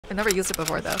I've never used it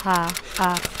before though. Ha,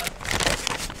 ha.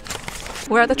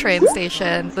 We're at the train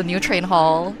station, the new train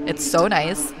hall. It's so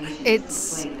nice.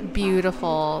 It's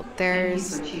beautiful.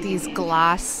 There's these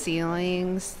glass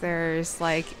ceilings. There's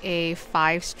like a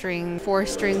 5-string,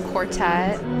 4-string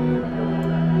quartet.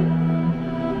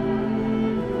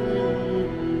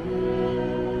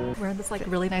 We're in this like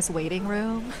really nice waiting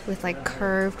room With like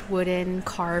curved wooden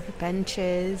carved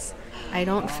benches. I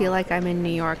don't feel like I'm in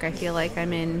New York. I feel like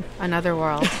I'm in another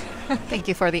world. Thank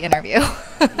you for the interview.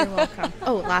 You're welcome.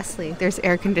 Oh, lastly, there's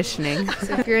air conditioning.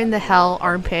 So if you're in the hell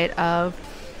armpit of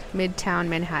Midtown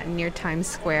Manhattan near Times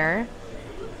Square,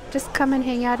 just come and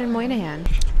hang out in Moynihan.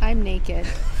 I'm naked.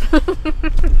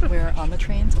 We're on the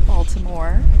train to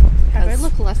Baltimore. How do I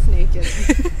look less naked?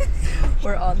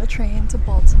 We're on the train to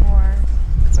Baltimore.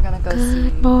 So we're gonna go see.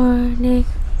 Good morning,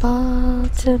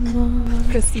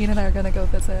 Baltimore. Christine and I are gonna go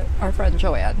visit our friend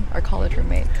Joanne, our college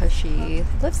roommate, because she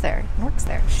lives there and works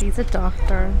there. She's a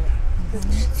doctor.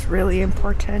 It's really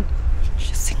important.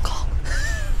 She's single.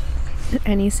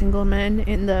 Any single men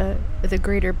in the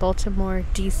greater Baltimore,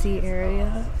 DC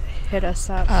area, hit us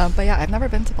up. But yeah, I've never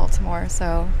been to Baltimore,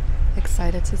 so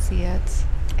excited to see it,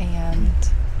 and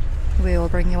we will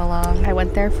bring you along. I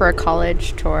went there for a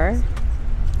college tour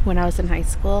when I was in high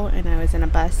school, and I was in a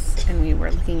bus and we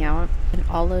were looking out, and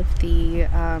all of the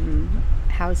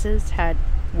houses had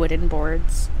wooden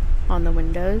boards on the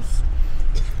windows,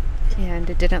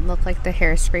 and it didn't look like the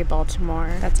hairspray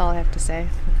Baltimore. That's all I have to say.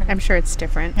 I'm sure it's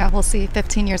different. Yeah, we'll see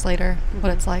 15 years later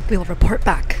what it's like. We'll report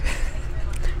back.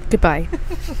 Goodbye.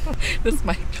 This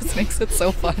mic just makes it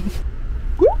so fun.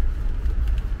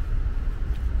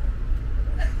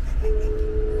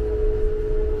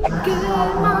 Good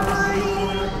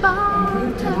morning,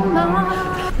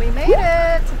 Baltimore. We made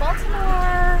it to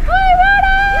Baltimore.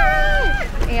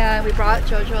 And we brought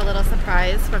Jojo a little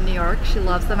surprise from New York. She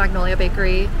loves the Magnolia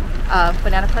Bakery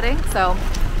banana pudding, so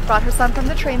brought her son from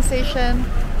the train station,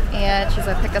 and she's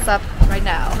gonna pick us up right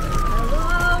now.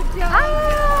 Hello, Jojo. Ah!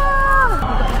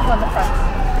 Go in the front.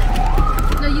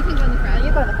 No, you can go in the front.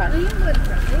 You go in the front. No, you can go in the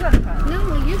front. You go in the front. No,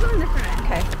 you go in the front.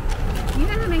 Okay. You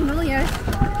have a magnolia.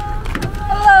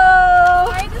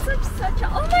 Hello. Hi, this is such a.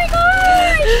 Oh my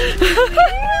gosh!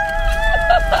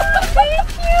 Thank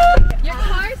you. Your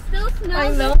car still smells.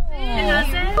 I know.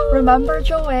 Does it? Remember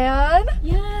Joanne?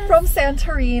 Yes. From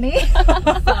Santorini.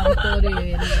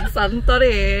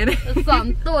 Santorini.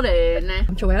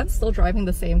 Santorini. Joanne's still driving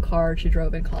the same car she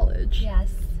drove in college. Yes.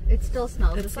 It still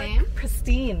smells It's the like same.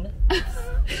 pristine.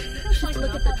 Like,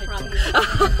 look at the truck.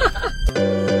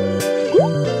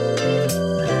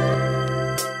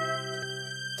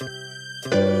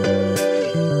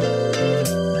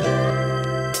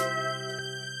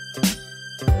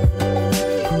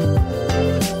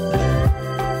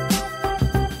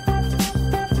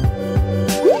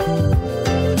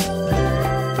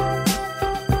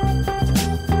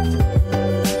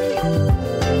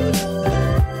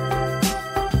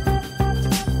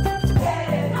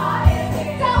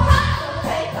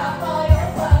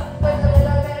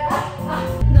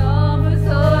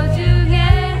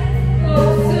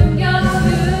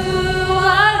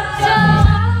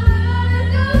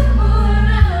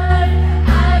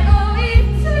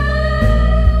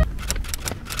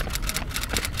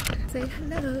 Say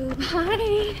hello.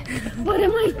 Hi. What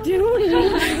am I doing?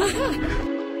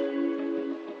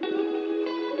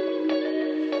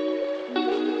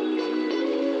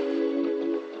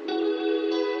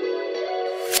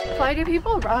 Why do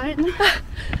people run?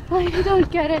 I don't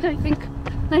get it. I think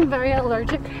I'm very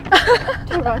allergic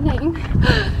to running.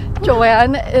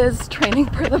 Joanne is training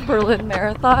for the Berlin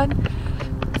Marathon,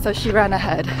 so she ran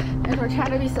ahead. And we're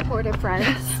trying to be supportive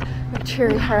friends. We're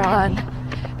cheering her on.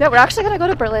 Yeah, we're actually gonna go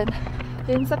to Berlin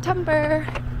in September.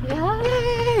 Yeah.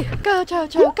 Yay! Go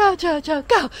Jojo, go Jojo,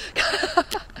 go!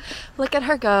 Look at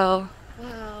her go.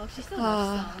 Wow, she's so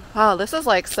much Wow, this is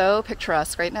like so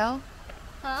picturesque right now.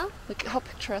 Huh? Look at how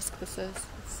picturesque this is.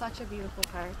 It's such a beautiful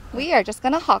park. We are just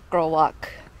gonna hot girl walk.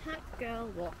 Hot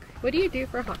girl walk. What do you do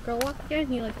for hot girl walk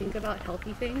again? You like think about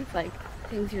healthy things, like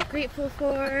things you're grateful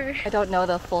for. I don't know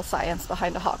the full science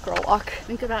behind a hot girl walk.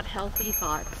 Think about healthy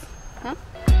thoughts. Huh?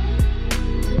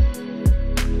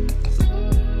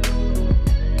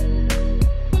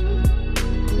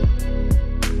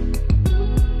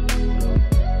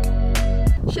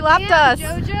 She lapped Damn, us.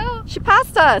 Jojo, She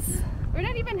passed us. we're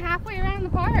not even halfway around the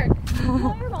park.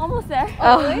 We're almost there.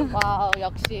 Oh. Really? Wow,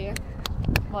 역시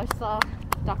멋있어,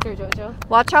 Dr. Jojo.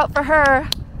 Watch out for her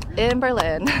in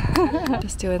Berlin.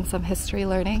 Just doing some history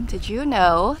learning. Did you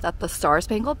know that the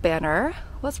Star-Spangled Banner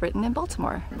was written in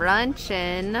Baltimore?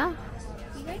 Brunchin.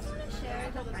 You guys want to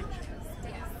share the French toast?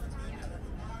 Yes.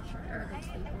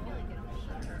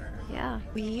 Yeah.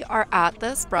 We are at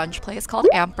this brunch place called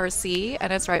Ampersea,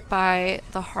 and it's right by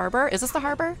the harbor. Is this the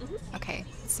harbor? Okay,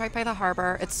 it's right by the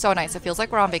harbor. It's so nice. It feels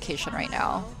like we're on vacation right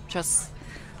now. Just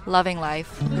loving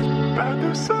life.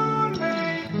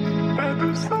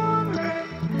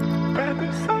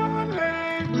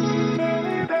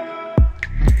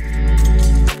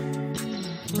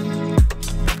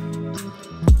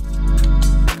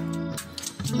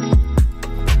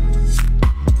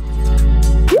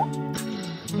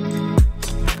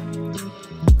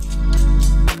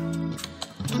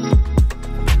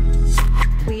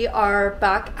 We are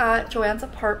back at Joanne's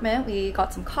apartment. We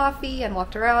got some coffee and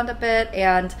walked around a bit,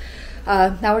 and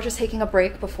now we're just taking a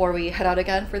break before we head out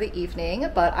again for the evening.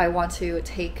 But I want to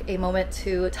take a moment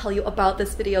to tell you about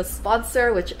this video's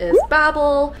sponsor, which is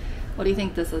Babbel. What do you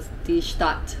think this is? Die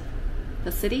Stadt.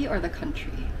 The city or the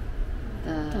country?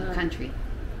 The country.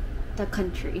 The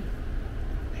country.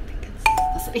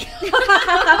 The city.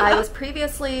 I was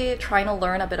previously trying to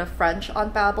learn a bit of French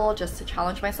on Babbel just to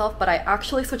challenge myself, but I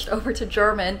actually switched over to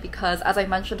German because, as I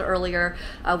mentioned earlier,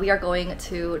 we are going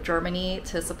to Germany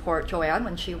to support Joanne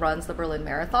when she runs the Berlin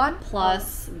Marathon.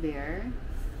 Plus, Beer.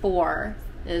 4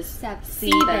 is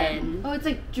Soobin. Oh, it's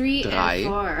like 3 and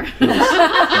 4.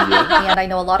 And I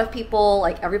know a lot of people,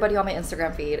 like everybody on my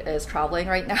Instagram feed, is traveling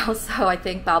right now, so I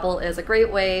think Babbel is a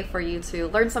great way for you to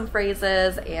learn some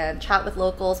phrases and chat with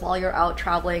locals while you're out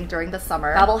traveling during the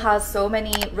summer. Babbel has so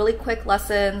many really quick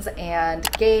lessons and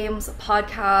games,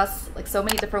 podcasts, like so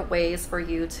many different ways for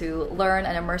you to learn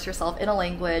and immerse yourself in a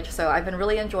language, so I've been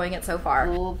really enjoying it so far.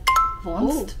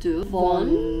 Wohnst du?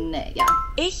 Wohne, ja.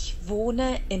 Ich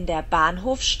wohne in der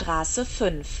Bahnhofstraße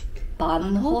 5.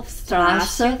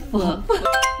 Bahnhofstraße 5.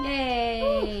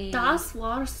 Yay! Das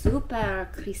war super,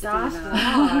 Christina.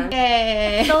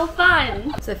 Yay! So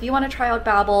fun! So if you want to try out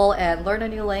Babbel and learn a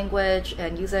new language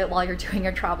and use it while you're doing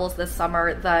your travels this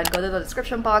summer, then go to the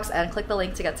description box and click the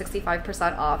link to get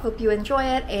 65% off. Hope you enjoy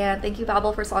it, and thank you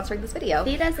Babbel for sponsoring this video.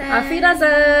 Wiedersehen! Auf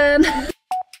Wiedersehen!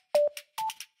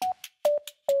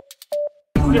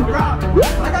 I got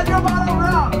your bottle of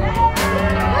rum!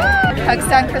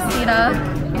 Hugstand Christina.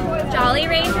 Jolly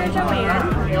Ranger Joanne.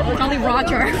 Jolly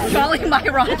Roger. Jolly my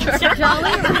Roger.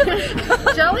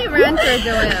 Jolly Rancher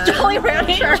Joanne. Jolly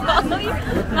Rancher. Jolly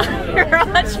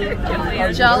Roger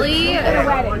Joanne. Jolly. I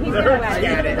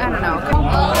don't know.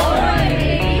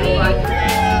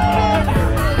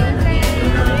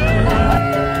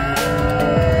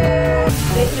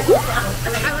 I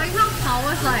like how Paul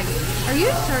was like, "Are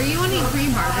you sure you want to eat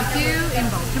green barbecue in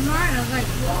Baltimore?" And I was like,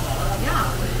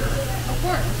 "Yeah, of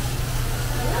course.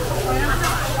 Why not?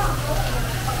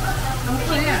 I'm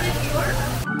clear."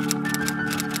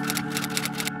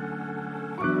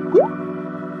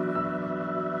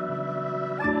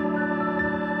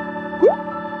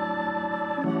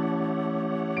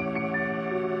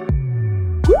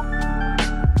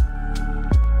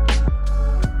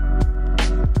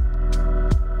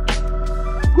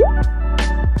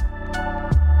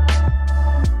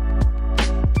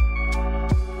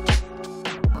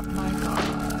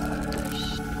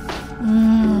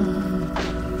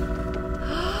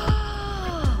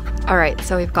 All right,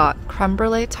 so we've got creme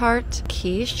brulee tart,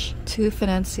 quiche, 2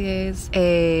 financiers,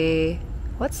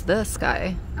 what's this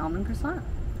guy? Almond croissant.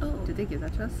 Oh, did they give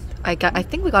that to us? I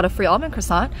think we got a free almond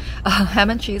croissant, ham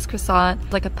and cheese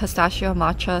croissant, like a pistachio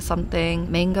matcha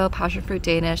something, mango passion fruit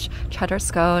Danish, cheddar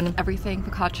scone, everything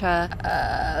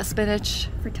focaccia, spinach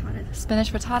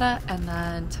frittata, and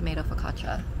then tomato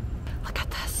focaccia. Look at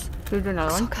this. Should we do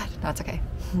another So one? good. No, it's okay.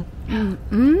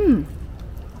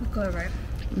 Good, right?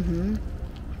 Mm-hmm.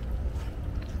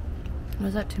 What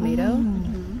is that, tomato?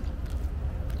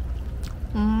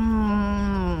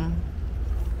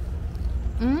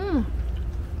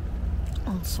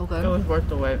 Oh, it's so good. It was worth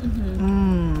the wait.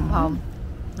 Wow.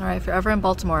 All right, if you're ever in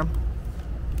Baltimore,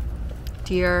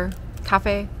 Deer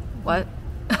Cafe, what?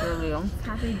 Dear Leon.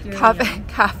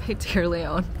 Cafe Deer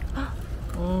Leon.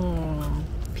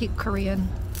 Peak Korean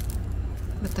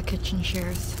with the kitchen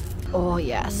chairs. Oh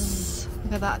yes.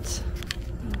 Look at that.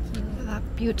 Look at that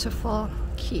beautiful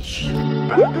quiche. Look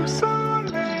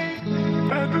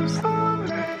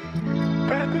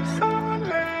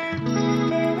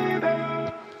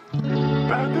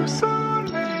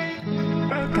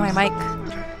at my mic.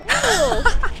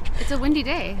 It's a windy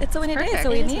day. It's a windy day, perfect.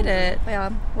 so we need it.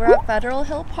 Yeah, we're at Federal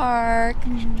Hill Park,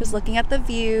 just looking at the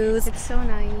views. It's so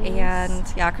nice. And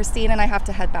yeah, Christine and I have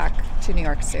to head back to New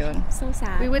York soon. So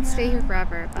sad. We would stay here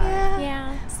forever, but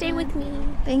Yeah. Stay with me.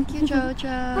 Thank you,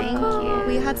 Jojo. Thank you.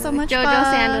 We had so much Jojo fun.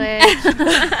 sandwich.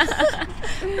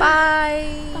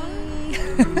 Bye.